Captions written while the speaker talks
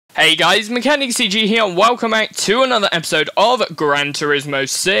Hey guys, MechanicCG here and welcome back to another episode of Gran Turismo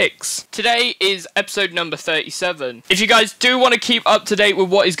 6. Today is episode number 37. If you guys do want to keep up to date with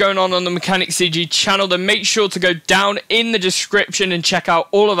what is going on the MechanicCG channel, then make sure to go down in the description and check out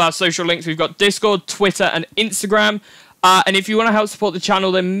all of our social links. We've got Discord, Twitter and Instagram. And if you want to help support the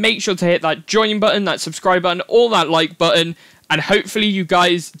channel, then make sure to hit that join button, that subscribe button, all that like button. And hopefully you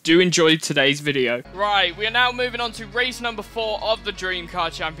guys do enjoy today's video. Right, we are now moving on to race number 4 of the Dream Car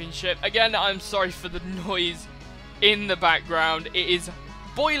Championship. Again, I'm sorry for the noise in the background. It is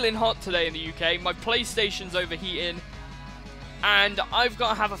boiling hot today in the UK. My PlayStation's overheating. And I've got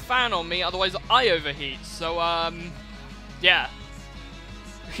to have a fan on me, otherwise I overheat. So, yeah.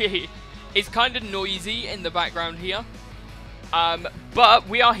 It's kind of noisy in the background here. But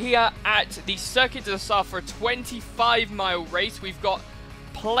we are here at the Circuit de la Sarre for a 25-mile race. We've got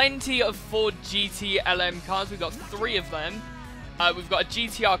plenty of Ford GT LM cars. We've got 3 of them. We've got a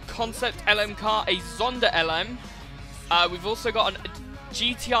GTR Concept LM car, a Zonda LM. We've also got a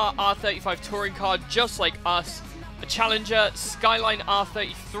GTR R35 touring car just like us. A Challenger Skyline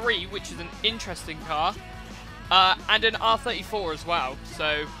R33, which is an interesting car. And an R34 as well.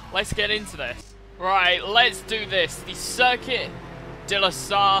 So let's get into this. Right, let's do this. The Circuit de la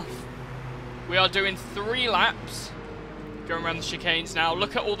Sarre. We are doing 3 laps. Going around the chicanes now.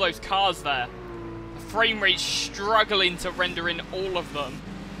 Look at all those cars there. The frame rate's struggling to render in all of them.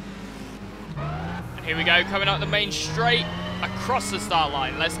 And here we go, coming up the main straight. Across the start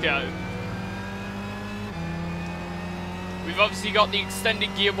line. Let's go. We've obviously got the extended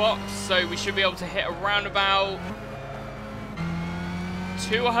gearbox, so we should be able to hit around about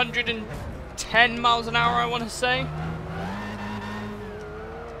 210 miles an hour, I want to say.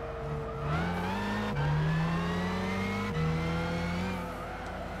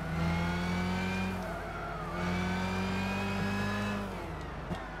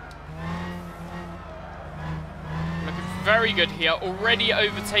 Looking very good here. Already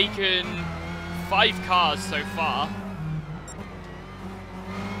overtaken 5 cars so far.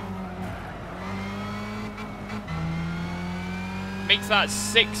 Makes that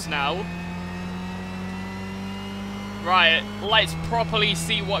 6 now. Right, let's properly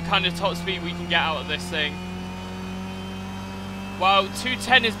see what kind of top speed we can get out of this thing. Well,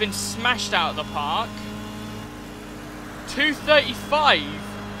 210 has been smashed out of the park. 235?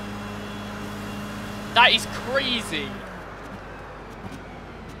 That is crazy.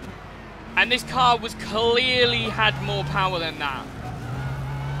 And this car was clearly had more power than that.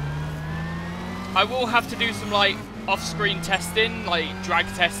 I will have to do some, like, off-screen testing, like drag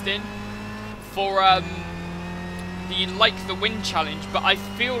testing, for, the wind challenge, but I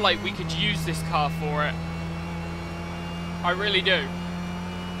feel like we could use this car for it. I really do.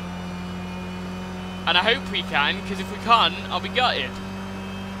 And I hope we can, because if we can't, I'll be gutted.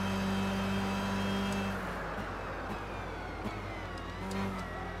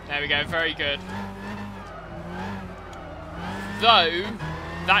 There we go, very good. Though,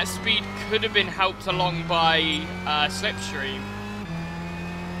 that speed could have been helped along by Slipstream.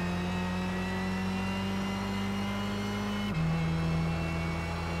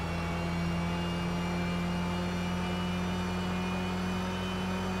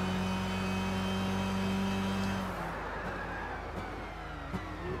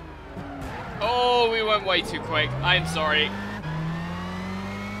 Oh, we went way too quick. I'm sorry.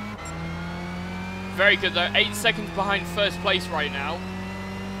 Very good though. 8 seconds behind first place right now.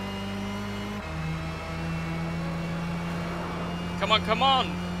 Come on, come on.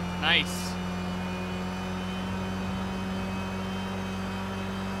 Nice.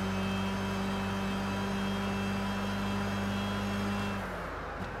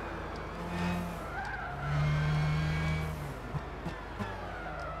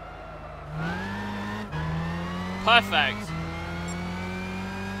 Perfect.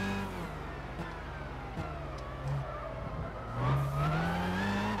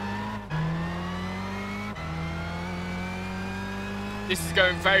 This is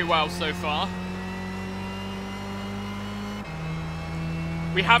going very well so far.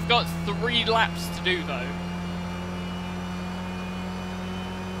 We have got 3 laps to do though.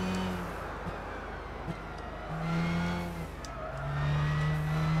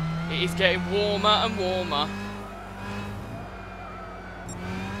 It is getting warmer and warmer.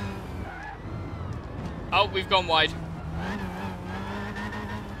 Oh, we've gone wide.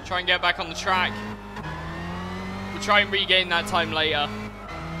 Try and get back on the track. We'll try and regain that time later.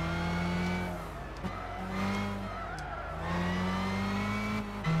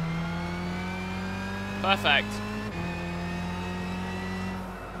 Perfect.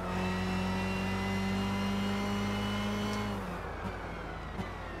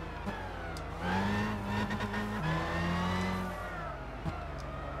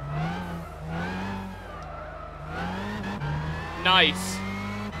 Nice.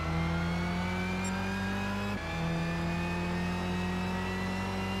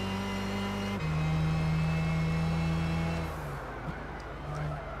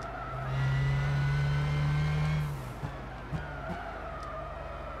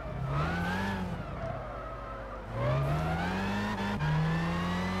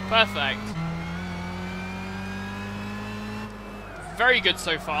 Perfect. Very good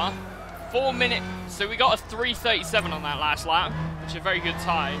so far. 4 minutes. So we got a 3:37 on that last lap, which is a very good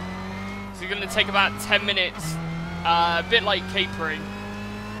time. So you're going to take about 10 minutes, a bit like capering,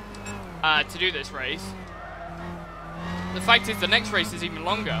 to do this race. The fact is, the next race is even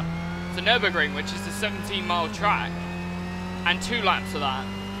longer. It's a Nürburgring, which is a 17-mile track, and 2 laps of that.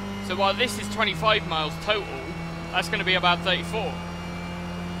 So while this is 25 miles total, that's going to be about 34.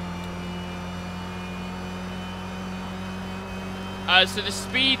 So the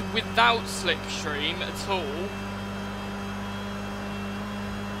speed without slipstream at all,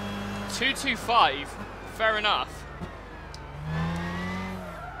 225, fair enough.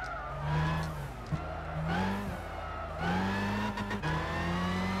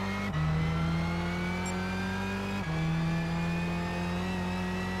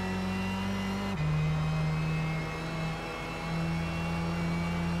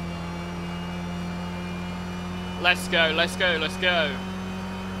 Let's go, let's go, let's go.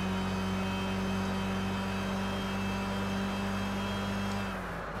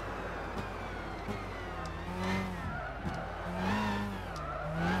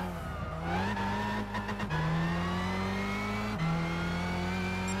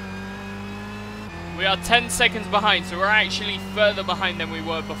 We are 10 seconds behind, so we're actually further behind than we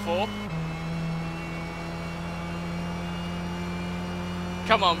were before.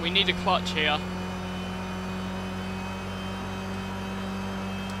 Come on, we need a clutch here.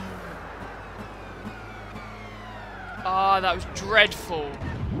 Ah, that was dreadful.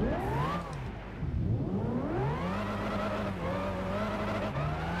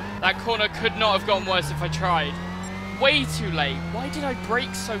 That corner could not have gone worse if I tried. Way too late. Why did I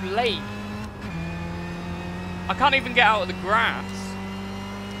brake so late? I can't even get out of the grass.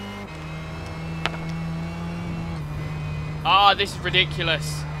 Ah, this is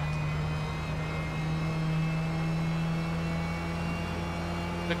ridiculous.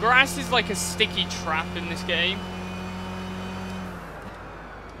 The grass is like a sticky trap in this game.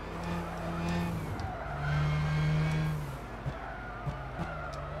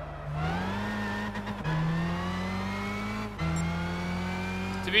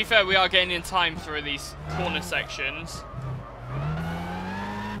 To be fair, we are getting in time through these corner sections.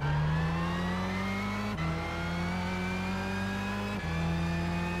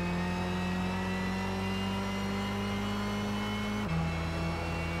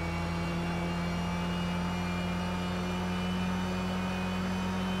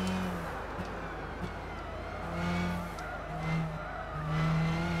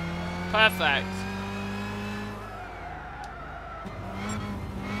 Perfect.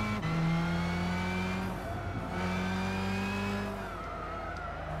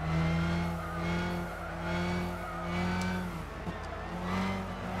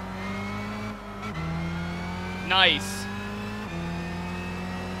 Nice.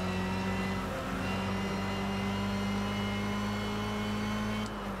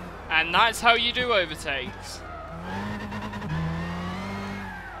 And that's how you do overtakes.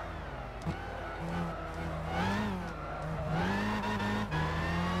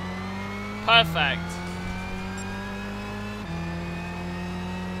 Perfect.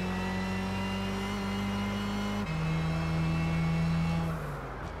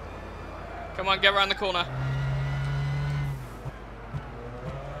 Come on, get around the corner.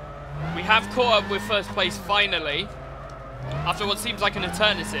 We have caught up with first place finally, after what seems like an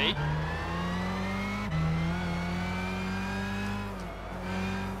eternity.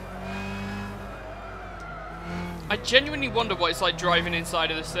 I genuinely wonder what it's like driving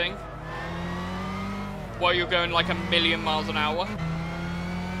inside of this thing while you're going like 1,000,000 miles an hour.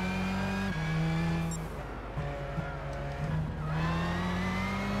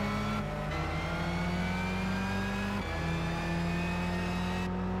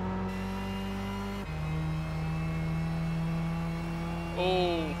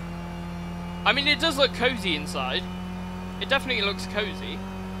 Oh, I mean, it does look cozy inside. It definitely looks cozy.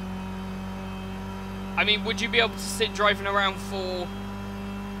 I mean, would you be able to sit driving around for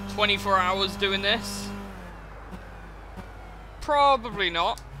 24 hours doing this? Probably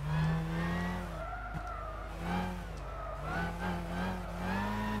not.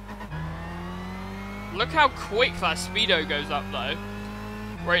 Look how quick that speedo goes up though.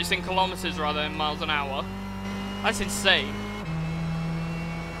 Where it's in kilometers rather than miles an hour. That's insane.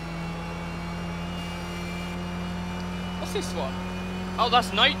 What's this one? Oh,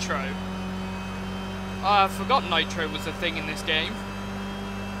 that's Nitro. I forgot Nitro was a thing in this game.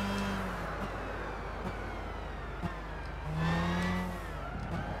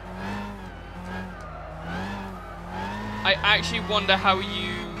 I actually wonder how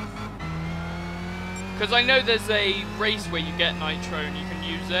you... Because I know there's a race where you get Nitro and you can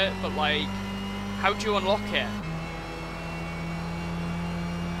use it, but like, how do you unlock it?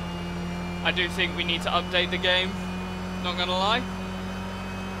 I do think we need to update the game, not gonna lie.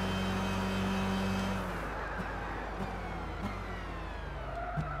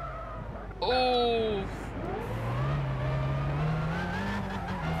 Oh.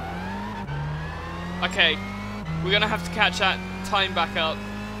 Okay, we're gonna have to catch that time back up,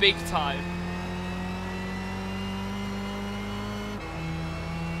 big time.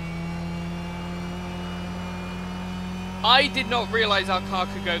 I did not realize our car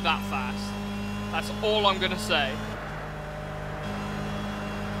could go that fast. That's all I'm gonna say.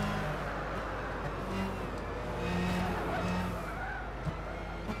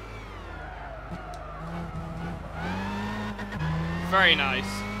 Very nice.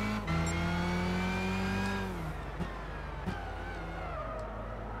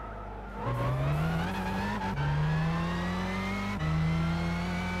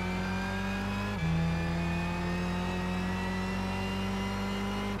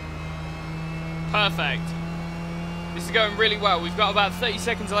 Perfect. This is going really well. We've got about 30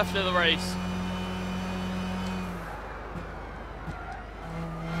 seconds left of the race.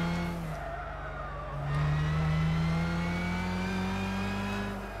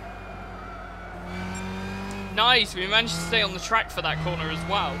 Nice, we managed to stay on the track for that corner as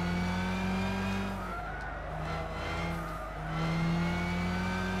well.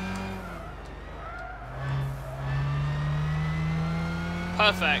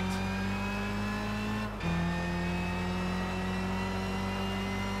 Perfect.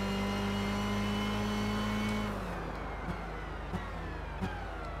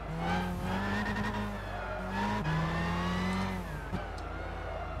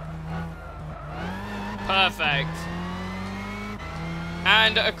 Perfect.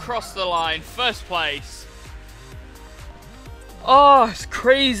 And across the line, first place. Oh, it's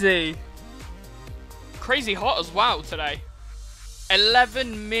crazy. Crazy hot as well today.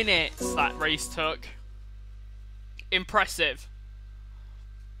 11 minutes that race took. Impressive.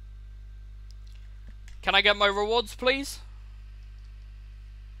 Can I get my rewards, please?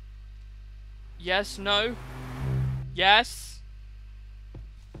 Yes, no? Yes?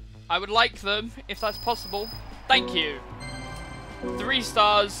 I would like them, if that's possible. Thank you. 3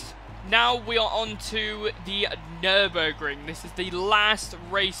 stars. Now we are on to the Nürburgring. This is the last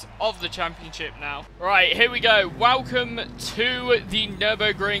race of the championship now. Right, here we go. Welcome to the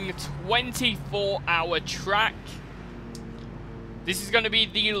Nürburgring 24-hour track. This is going to be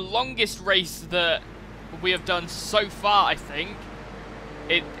the longest race that we have done so far, I think.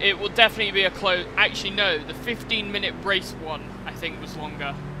 It will definitely be a close... Actually, no. The 15-minute race one, I think, was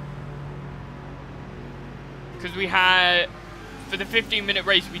longer. Because we had... For the 15-minute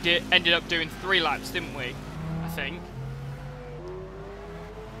race, we ended up doing 3 laps, didn't we? I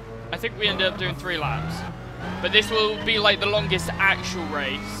think we ended up doing 3 laps. But this will be like the longest actual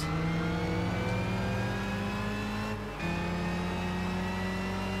race.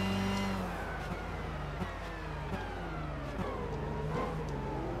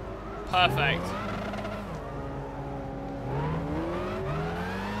 Perfect.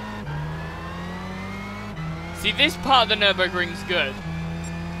 See, this part of the Nürburgring's good.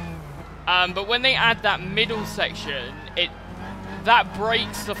 But when they add that middle section, that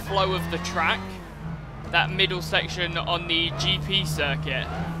breaks the flow of the track. That middle section on the GP circuit.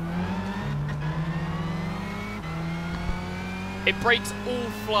 It breaks all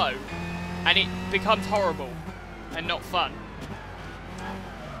flow. And it becomes horrible. And not fun.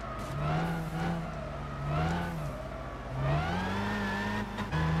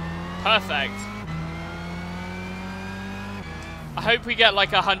 Perfect. I hope we get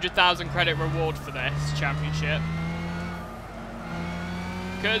like 100,000 credit reward for this championship.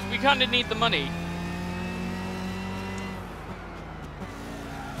 Because we kind of need the money.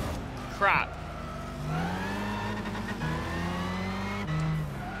 Crap.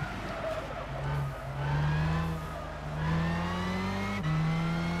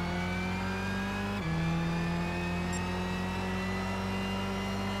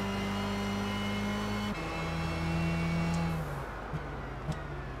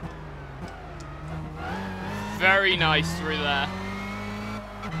 Very nice through there.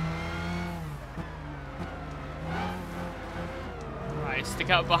 Right, stick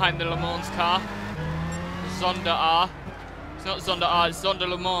out behind the Le Mans car. Zonda R. It's not Zonda, it's Zonda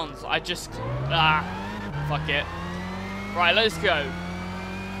Le Mans. I just... fuck it. Right, let's go.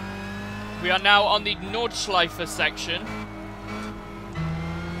 We are now on the Nordschleife section.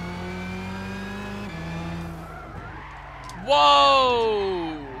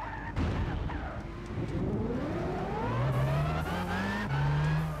 Whoa!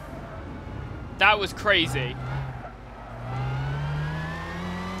 That was crazy.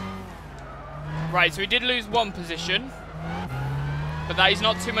 Right, so we did lose one position. But that is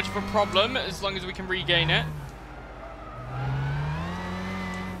not too much of a problem as long as we can regain it.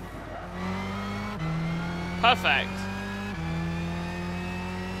 Perfect.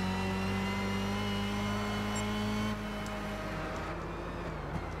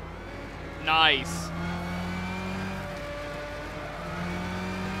 Nice.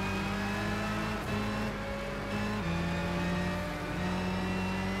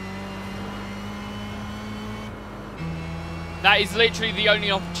 That is literally the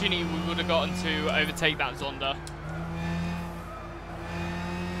only opportunity we would have gotten to overtake that Zonda.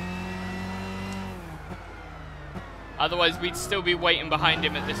 Otherwise, we'd still be waiting behind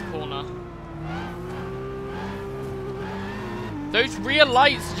him at this corner. Those rear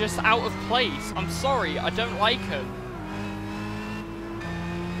lights are just out of place. I'm sorry, I don't like them.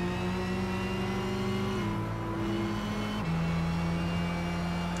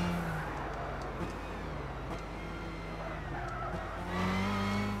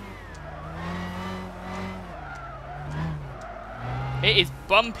 It is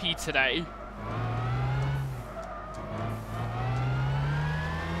bumpy today.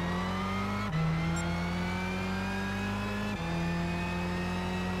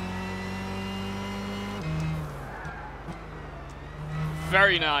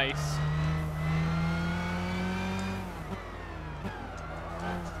 Very nice.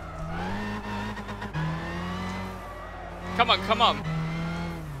 Come on, come on.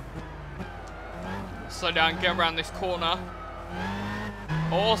 Slow down, get around this corner.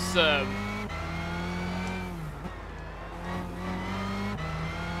 Awesome.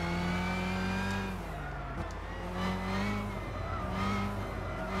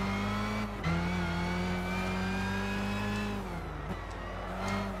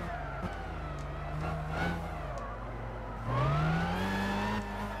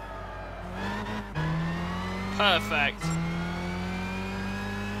 Perfect.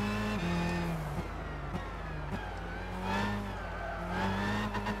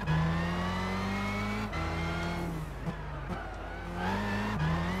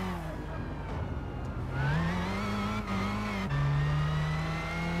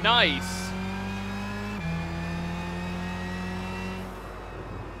 Nice.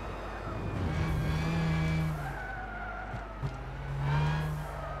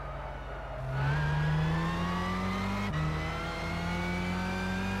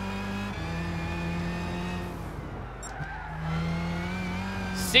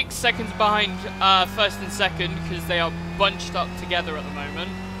 Six seconds behind first and second because they are bunched up together at the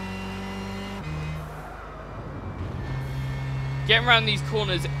moment. Getting around these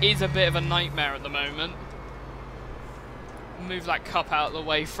corners is a bit of a nightmare at the moment. Move that cup out of the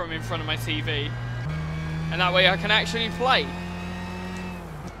way from in front of my TV. And that way I can actually play.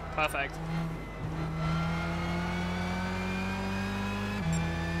 Perfect.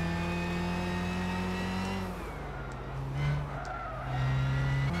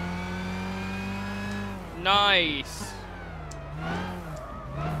 Nice.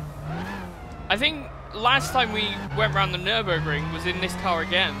 I think last time we went around the Nürburgring was in this car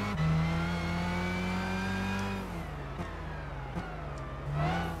again.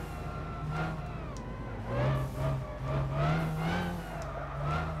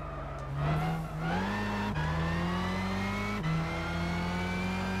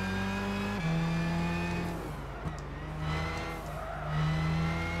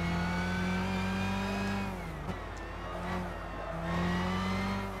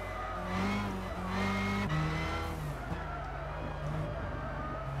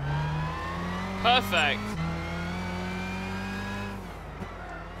 Perfect.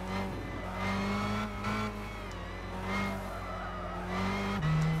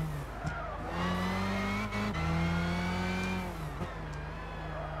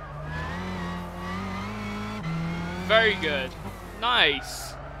 Very good.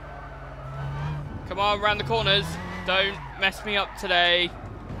 Nice. Come on, around the corners. Don't mess me up today.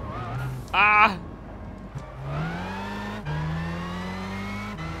 Ah!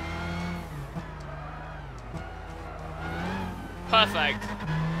 Perfect.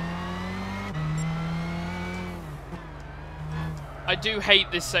 I do hate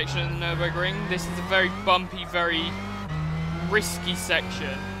this section of the Nürburgring. This is a very bumpy, very risky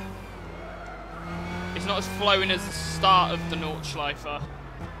section. It's not as flowing as the start of the Nordschleife.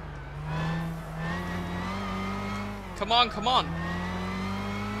 Come on, come on.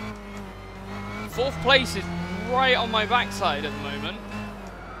 4th place is right on my backside at the moment.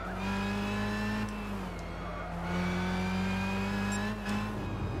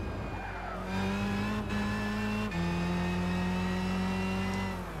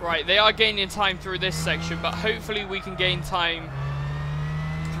 Right, they are gaining time through this section, but hopefully we can gain time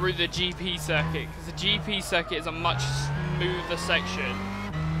through the GP circuit, because the GP circuit is a much smoother section.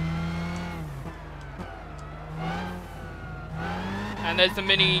 And there's the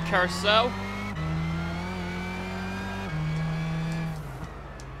mini carousel.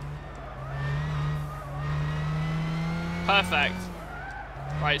 Perfect.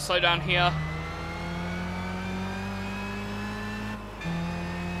 Right, slow down here.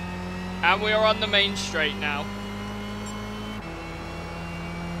 And we are on the main straight now.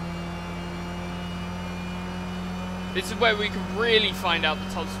 This is where we can really find out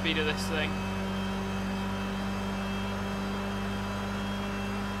the top speed of this thing.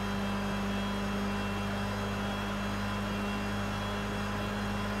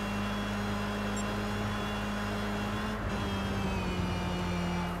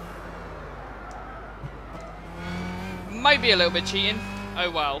 Might be a little bit cheating.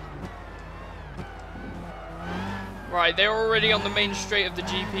 Oh well. Right, they're already on the main straight of the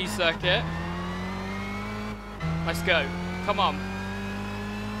GP circuit. Let's go. Come on.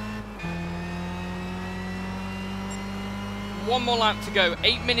 1 more lap to go.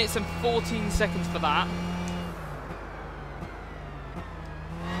 8 minutes and 14 seconds for that.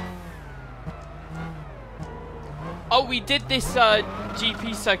 Oh, we did this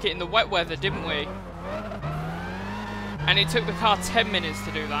GP circuit in the wet weather, didn't we? And it took the car 10 minutes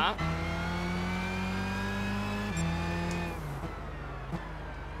to do that.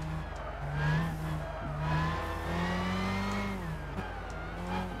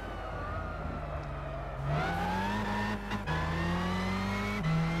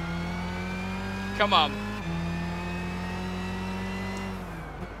 Come on.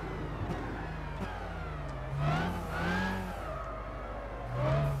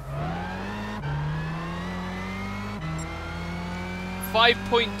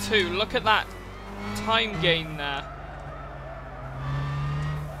 .2. Look at that time gain there.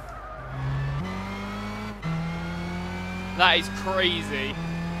 That is crazy.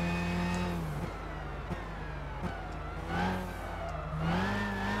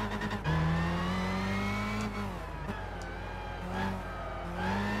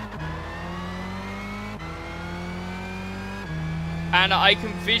 And I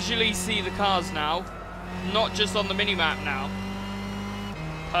can visually see the cars now, not just on the mini-map now.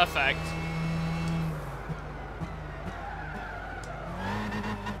 Perfect.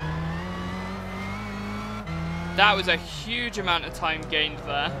 That was a huge amount of time gained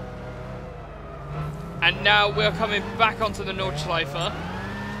there. And now we're coming back onto the Nordschleife.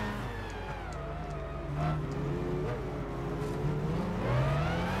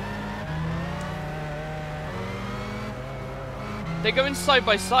 They're going side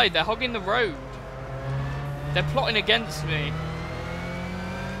by side, they're hogging the road. They're plotting against me.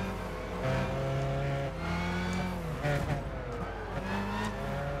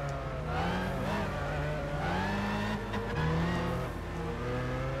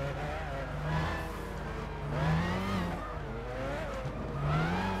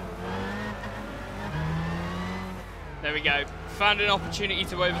 There we go. Found an opportunity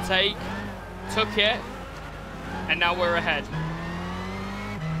to overtake, took it, and now we're ahead.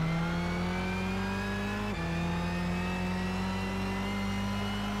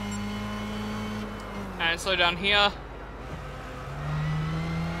 And slow down here.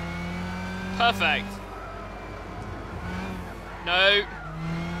 Perfect. No.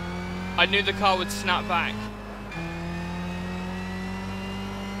 I knew the car would snap back.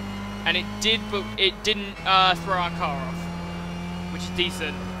 And it did, but it didn't throw our car off, which is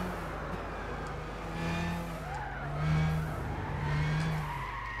decent.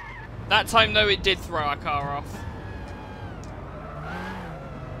 That time, though, it did throw our car off.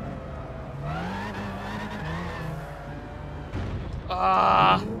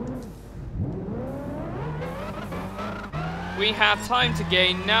 We have time to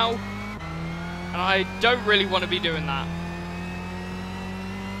gain now, and I don't really want to be doing that.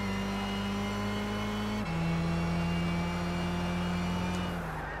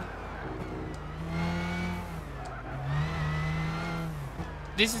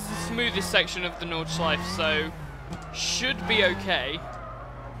 This is the smoothest section of the Nordschleife, so should be okay.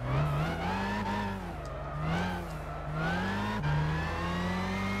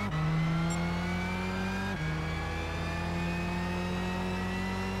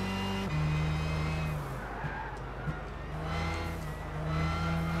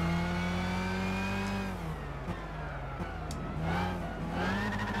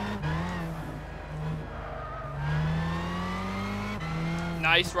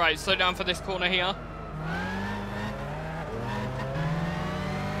 Nice, right, slow down for this corner here.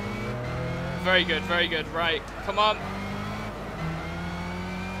 Very good, right, come on.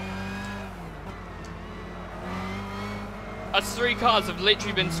 Us three cars have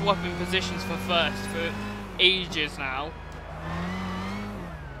literally been swapping positions for first for ages now.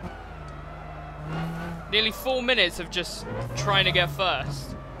 Nearly 4 minutes of just trying to get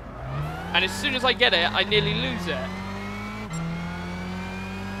first. And as soon as I get it, I nearly lose it.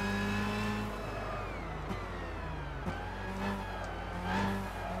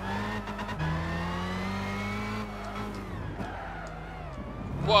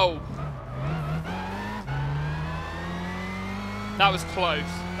 Whoa. That was close.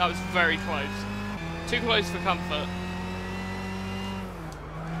 That was very close. Too close for comfort.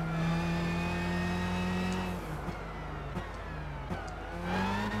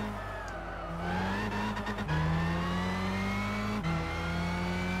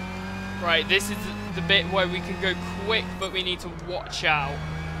 Right, this is the bit where we can go quick, but we need to watch out.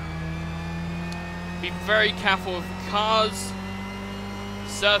 Be very careful of cars,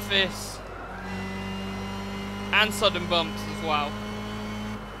 surface, and sudden bumps as well.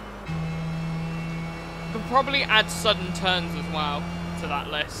 Could probably add sudden turns as well to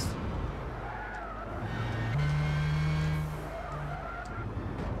that list.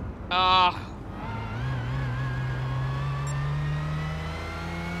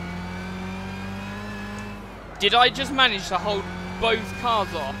 Did I just manage to hold both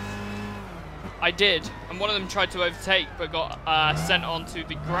cars off? I did, and one of them tried to overtake but got sent onto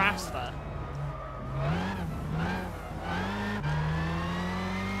the grass there.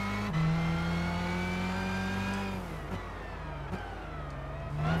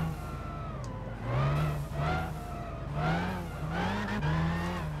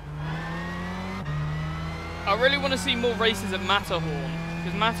 I really want to see more races at Matterhorn,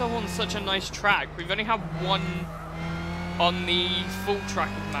 because Matterhorn's such a nice track. We've only had one on the full track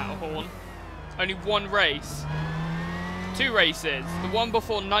of Matterhorn. Only one race. 2 races. The one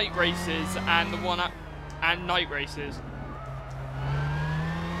before night races and the one at night races.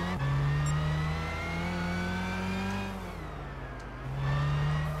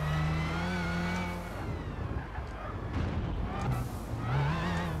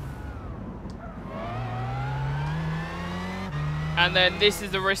 And then this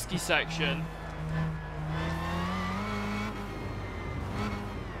is the risky section.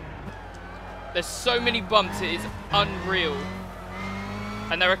 There's so many bumps, it is unreal.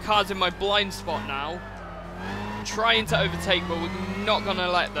 And there are cars in my blind spot now, trying to overtake, but we're not gonna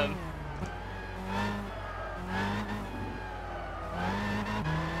let them.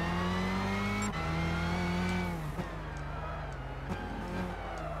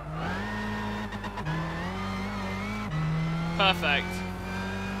 Perfect.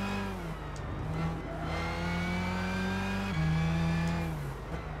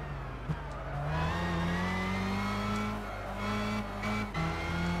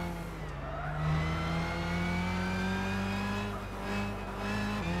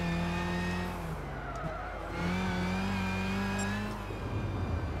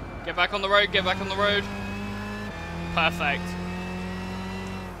 Get back on the road, get back on the road. Perfect.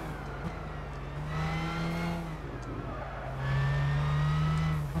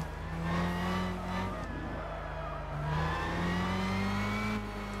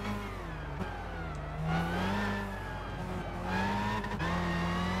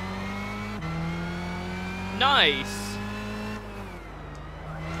 Nice.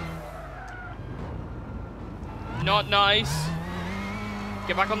 Not nice.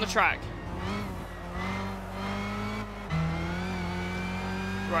 Get back on the track.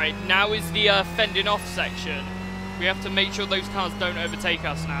 Right, now is the fending off section. We have to make sure those cars don't overtake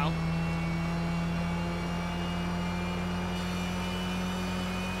us now.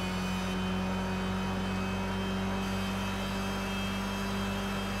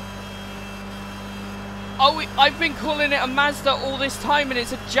 Oh, I've been calling it a Mazda all this time and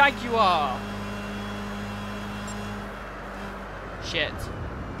it's a Jaguar. Shit.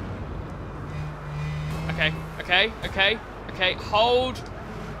 Okay, hold.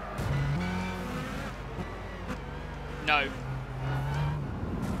 No.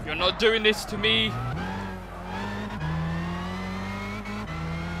 You're not doing this to me.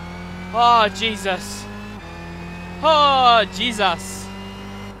 Oh, Jesus. Oh, Jesus.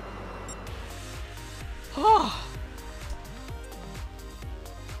 Oh.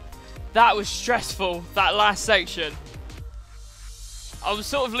 That was stressful, that last section. I was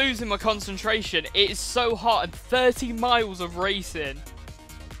sort of losing my concentration. It is so hot and 30 miles of racing.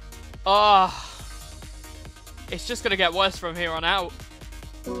 Ah, it's just going to get worse from here on out.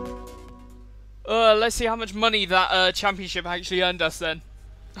 Let's see how much money that championship actually earned us then.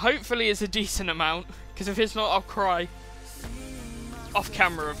 Hopefully it's a decent amount, because if it's not, I'll cry. Off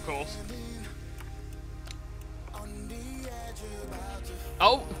camera, of course.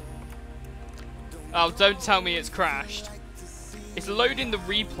 Oh! Oh, don't tell me it's crashed. It's loading the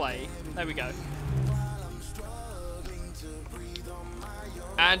replay. There we go.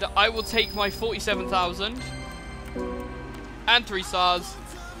 And I will take my 47,000. And 3 stars.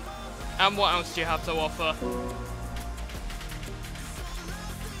 And what else do you have to offer?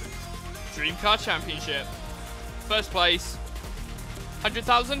 Dream Car Championship. First place.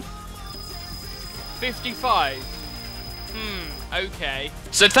 100,000? 55. Okay.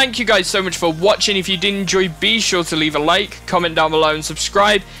 So thank you guys so much for watching. If you did enjoy, be sure to leave a like, comment down below and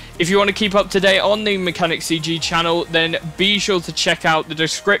subscribe. If you want to keep up to date on the Mechanic CG channel, then be sure to check out the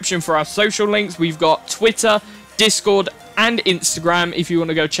description for our social links. We've got Twitter, Discord and Instagram if you want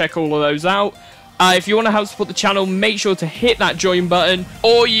to go check all of those out. If you want to help support the channel, make sure to hit that join button,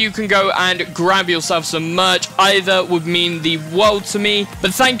 or you can go and grab yourself some merch. Either would mean the world to me.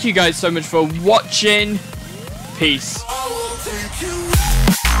 But thank you guys so much for watching. Peace.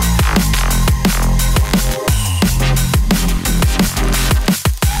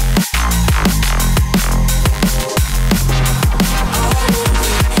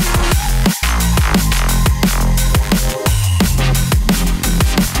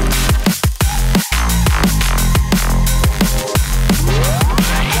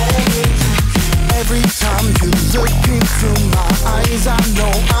 Every time you look into my eyes, I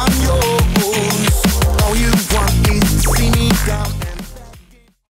know